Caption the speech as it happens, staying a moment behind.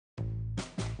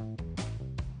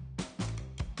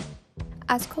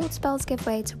As cold spells give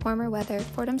way to warmer weather,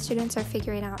 Fordham students are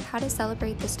figuring out how to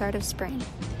celebrate the start of spring.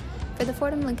 For the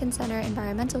Fordham Lincoln Center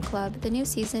Environmental Club, the new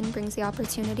season brings the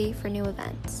opportunity for new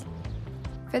events.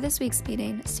 For this week's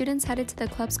meeting, students headed to the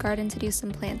club's garden to do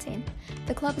some planting.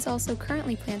 The club is also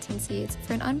currently planting seeds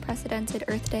for an unprecedented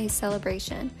Earth Day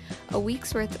celebration, a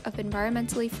week's worth of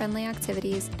environmentally friendly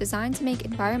activities designed to make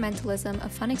environmentalism a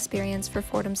fun experience for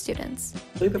Fordham students.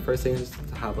 I think the first thing is just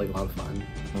to have a lot of fun.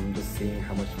 Just seeing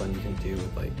how much fun you can do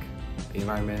with the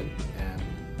environment and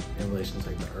in relation to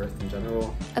the earth in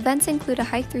general. Events include a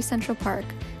hike through Central Park.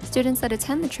 Students that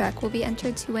attend the trek will be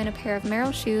entered to win a pair of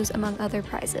Merrill shoes among other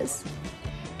prizes.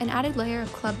 An added layer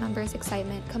of club members'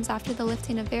 excitement comes after the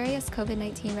lifting of various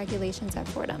COVID-19 regulations at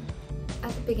Fordham.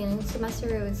 At the beginning of the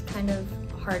semester, it was kind of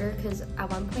harder because at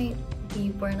one point we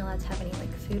weren't allowed to have any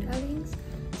food outings.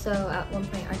 So at one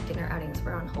point our dinner outings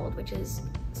were on hold, which is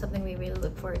something we really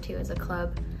look forward to as a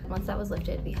club. Once that was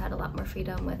lifted, we had a lot more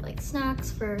freedom with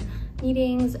snacks for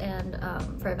meetings and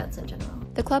for events in general.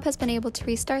 The club has been able to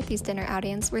restart these dinner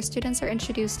outings where students are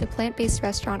introduced to plant-based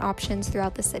restaurant options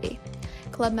throughout the city.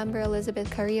 Club member Elizabeth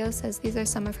Carrillo says these are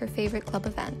some of her favorite club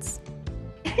events.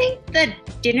 I think the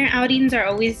dinner outings are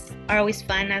always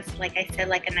fun, as I said,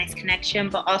 a nice connection,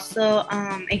 but also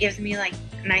it gives me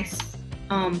nice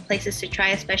places to try,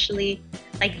 especially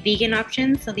vegan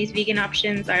options. So these vegan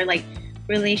options are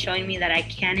really showing me that I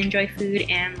can enjoy food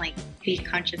and be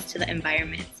conscious to the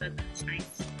environment, so that's nice.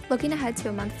 Looking ahead to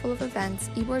a month full of events,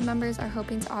 eBoard members are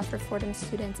hoping to offer Fordham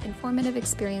students informative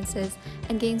experiences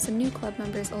and gain some new club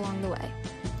members along the way.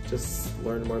 Just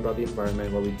learn more about the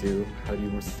environment, what we do, how to be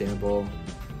more sustainable,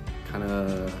 kind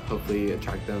of hopefully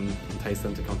attract them, entice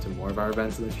them to come to more of our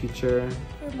events in the future.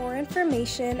 For more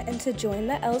information and to join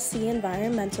the LC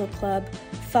Environmental Club,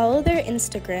 follow their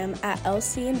Instagram at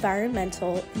LC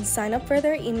Environmental and sign up for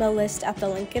their email list at the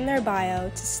link in their bio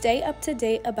to stay up to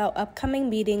date about upcoming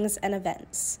meetings and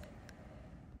events.